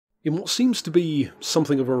In what seems to be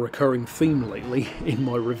something of a recurring theme lately in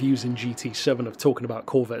my reviews in GT7 of talking about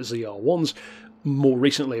Corvette ZR1s, more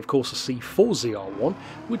recently of course a C4 ZR1,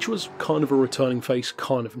 which was kind of a returning face,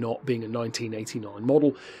 kind of not, being a 1989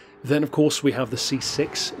 model. Then of course we have the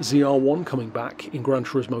C6 ZR1 coming back in Gran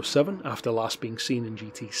Turismo 7 after last being seen in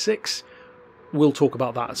GT6. We'll talk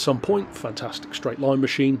about that at some point. Fantastic straight line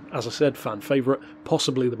machine, as I said, fan favourite,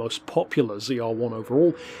 possibly the most popular ZR1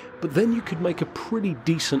 overall. But then you could make a pretty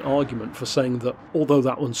decent argument for saying that although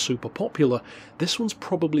that one's super popular, this one's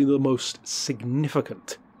probably the most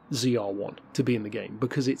significant ZR1 to be in the game,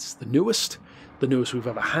 because it's the newest we've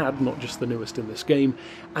ever had, not just the newest in this game,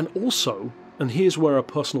 and also, and here's where a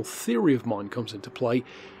personal theory of mine comes into play,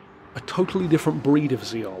 a totally different breed of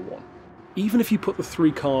ZR1. Even if you put the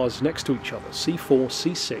three cars next to each other, C4,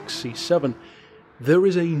 C6, C7, there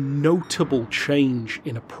is a notable change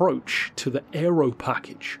in approach to the aero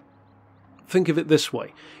package. Think of it this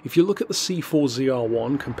way, if you look at the C4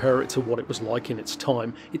 ZR1, compare it to what it was like in its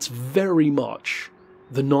time, it's very much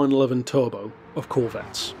the 911 Turbo of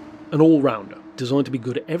Corvettes. An all-rounder, designed to be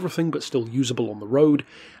good at everything but still usable on the road,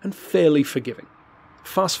 and fairly forgiving.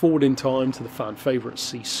 Fast forward in time to the fan favourite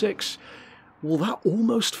C6, well, that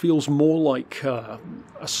almost feels more like a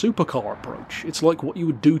supercar approach. It's like what you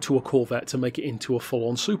would do to a Corvette to make it into a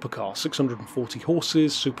full-on supercar. 640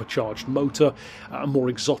 horses, supercharged motor, a more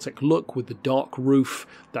exotic look with the dark roof,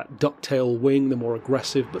 that ducktail wing, the more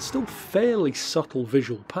aggressive but still fairly subtle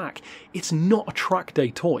visual pack. It's not a track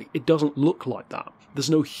day toy. It doesn't look like that.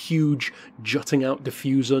 There's no huge jutting out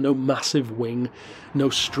diffuser, no massive wing,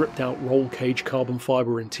 no stripped out roll cage carbon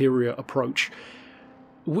fibre interior approach,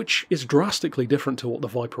 which is drastically different to what the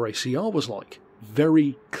Viper ACR was like.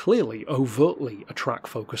 Very clearly, overtly a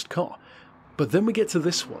track-focused car. But then we get to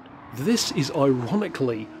this one. This is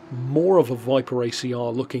ironically more of a Viper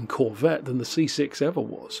ACR looking Corvette than the C6 ever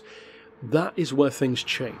was. That is where things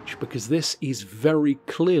change, because this is very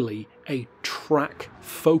clearly a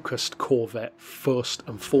track-focused Corvette first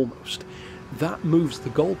and foremost. That moves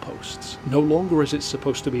the goalposts. No longer is it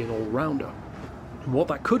supposed to be an all-rounder. And what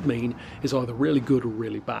that could mean is either really good or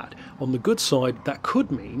really bad. On the good side, that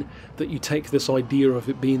could mean that you take this idea of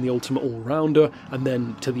it being the ultimate all-rounder and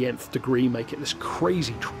then to the nth degree make it this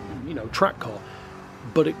crazy, track car.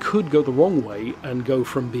 But it could go the wrong way and go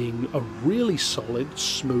from being a really solid,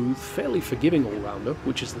 smooth, fairly forgiving all-rounder,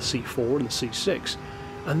 which is the C4 and the C6,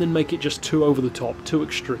 and then make it just too over the top, too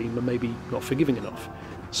extreme, and maybe not forgiving enough.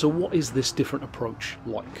 So what is this different approach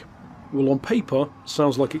like? Well, on paper,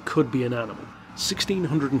 sounds like it could be an animal.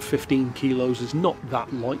 1,615 kilos is not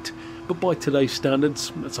that light, but by today's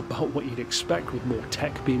standards, that's about what you'd expect with more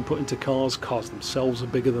tech being put into cars. Cars themselves are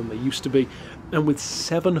bigger than they used to be, and with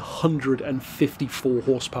 754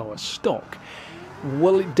 horsepower stock,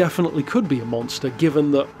 well, it definitely could be a monster,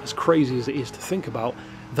 given that, as crazy as it is to think about,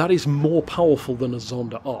 that is more powerful than a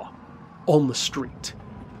Zonda R on the street.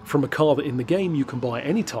 From a car that in the game you can buy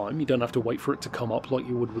any time, you don't have to wait for it to come up like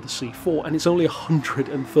you would with a C4, and it's only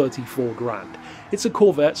 134 grand. It's a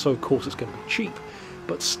Corvette, so of course it's going to be cheap,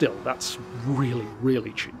 but still, that's really,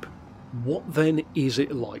 really cheap. What then is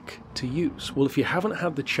it like to use? Well, if you haven't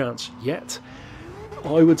had the chance yet,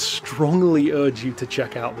 I would strongly urge you to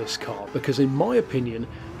check out this car, because in my opinion,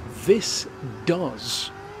 this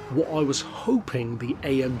does what I was hoping the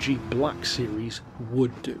AMG Black Series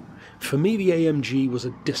would do. For me, the AMG was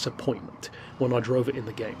a disappointment when I drove it in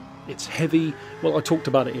the game. It's heavy, well, I talked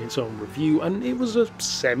about it in its own review, and it was a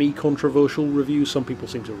semi-controversial review. Some people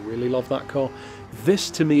seem to really love that car. This,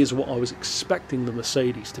 to me, is what I was expecting the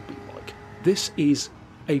Mercedes to be like. This is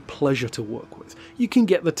a pleasure to work with. You can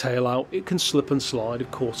get the tail out, it can slip and slide,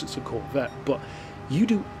 of course it's a Corvette, but you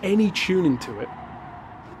do any tuning to it,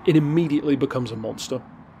 it immediately becomes a monster.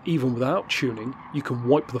 Even without tuning, you can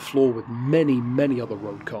wipe the floor with many, many other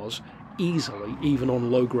road cars, easily, even on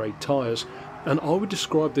low-grade tyres, and I would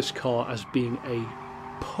describe this car as being a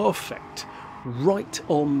perfect, right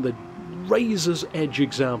on the razor's edge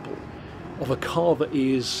example of a car that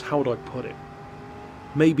is, how would I put it,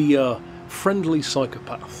 maybe a friendly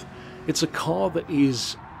psychopath. It's a car that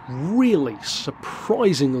is really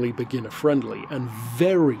surprisingly beginner-friendly and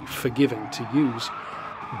very forgiving to use,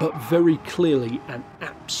 but very clearly an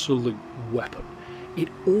absolute weapon. It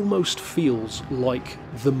almost feels like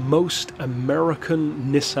the most American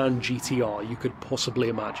Nissan GTR you could possibly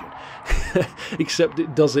imagine, except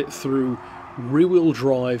it does it through rear-wheel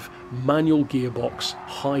drive, manual gearbox,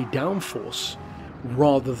 high downforce,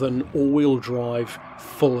 rather than all-wheel drive,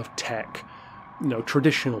 full of tech,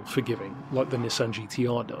 traditional forgiving, like the Nissan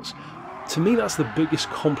GTR does. To me, that's the biggest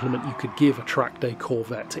compliment you could give a trackday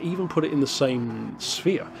Corvette, to even put it in the same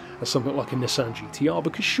sphere as something like a Nissan GTR,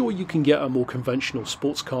 because sure, you can get a more conventional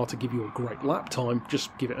sports car to give you a great lap time,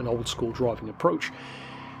 just give it an old school driving approach,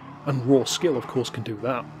 and raw skill of course can do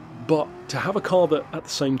that, but to have a car that at the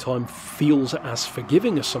same time feels as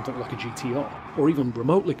forgiving as something like a GTR, or even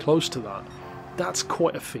remotely close to that, that's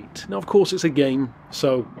quite a feat. Now of course it's a game,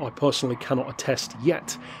 so I personally cannot attest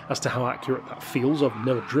yet as to how accurate that feels. I've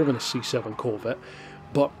never driven a C7 Corvette,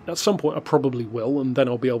 but at some point I probably will, and then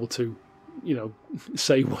I'll be able to, you know,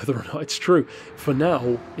 say whether or not it's true. For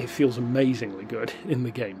now, it feels amazingly good in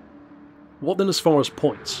the game. What then as far as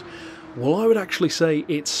points? Well, I would actually say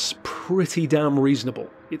it's pretty damn reasonable.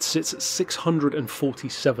 It sits at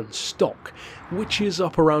 647 stock, which is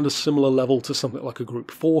up around a similar level to something like a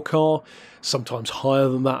Group 4 car, sometimes higher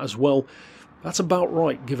than that as well. That's about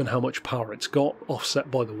right given how much power it's got,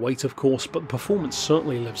 offset by the weight of course, but the performance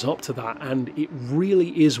certainly lives up to that, and it really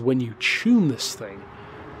is when you tune this thing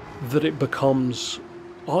that it becomes,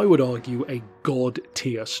 I would argue, a god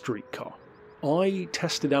tier street car. I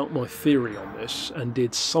tested out my theory on this and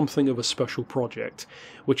did something of a special project,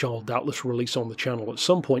 which I'll doubtless release on the channel at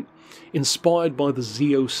some point, inspired by the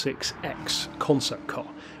Z06X concept car,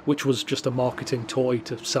 which was just a marketing toy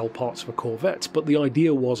to sell parts for Corvettes, but the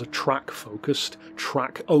idea was a track-focused,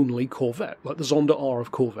 track-only Corvette, like the Zonda R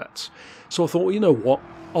of Corvettes. So I thought, well, you know what,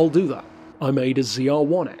 I'll do that. I made a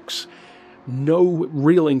ZR1X. No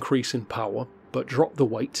real increase in power, but drop the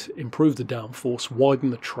weight, improve the downforce, widen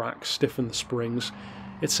the track, stiffen the springs,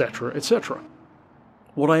 etc, etc.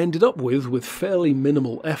 What I ended up with fairly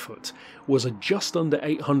minimal effort, was a just under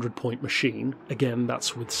 800 point machine. Again,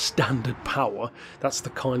 that's with standard power. That's the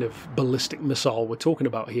kind of ballistic missile we're talking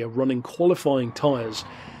about here, running qualifying tyres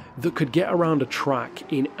that could get around a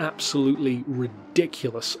track in absolutely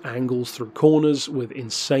ridiculous angles through corners with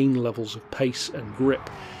insane levels of pace and grip.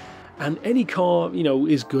 And any car, you know,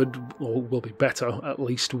 is good, or will be better, at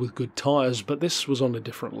least, with good tyres, but this was on a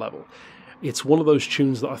different level. It's one of those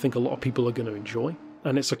tunes that I think a lot of people are going to enjoy,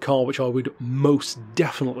 and it's a car which I would most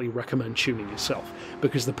definitely recommend tuning yourself,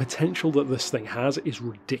 because the potential that this thing has is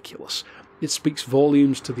ridiculous. It speaks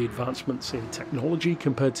volumes to the advancements in technology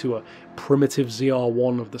compared to a primitive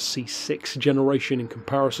ZR1 of the C6 generation in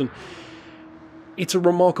comparison. It's a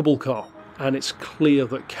remarkable car. And it's clear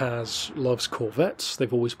that Kaz loves Corvettes.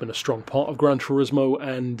 They've always been a strong part of Gran Turismo,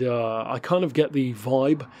 and I kind of get the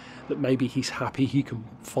vibe that maybe he's happy he can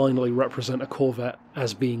finally represent a Corvette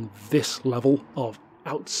as being this level of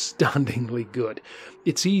outstandingly good.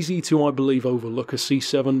 It's easy to, I believe, overlook a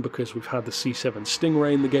C7 because we've had the C7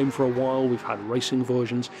 Stingray in the game for a while, we've had racing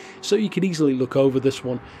versions, so you could easily look over this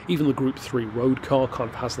one. Even the Group 3 road car kind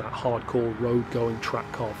of has that hardcore road-going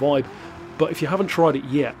track car vibe. But if you haven't tried it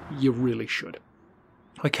yet, you really should.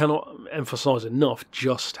 I cannot emphasize enough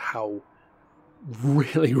just how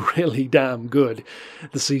really damn good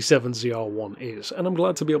the C7 ZR1 is. And I'm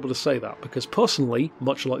glad to be able to say that, because personally,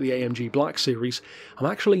 much like the AMG Black Series, I'm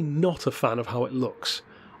actually not a fan of how it looks.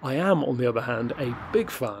 I am, on the other hand, a big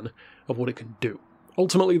fan of what it can do.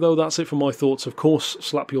 Ultimately though, that's it for my thoughts. Of course,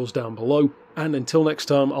 slap yours down below. And until next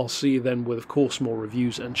time, I'll see you then with, of course, more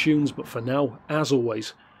reviews and tunes. But for now, as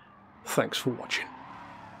always, thanks for watching.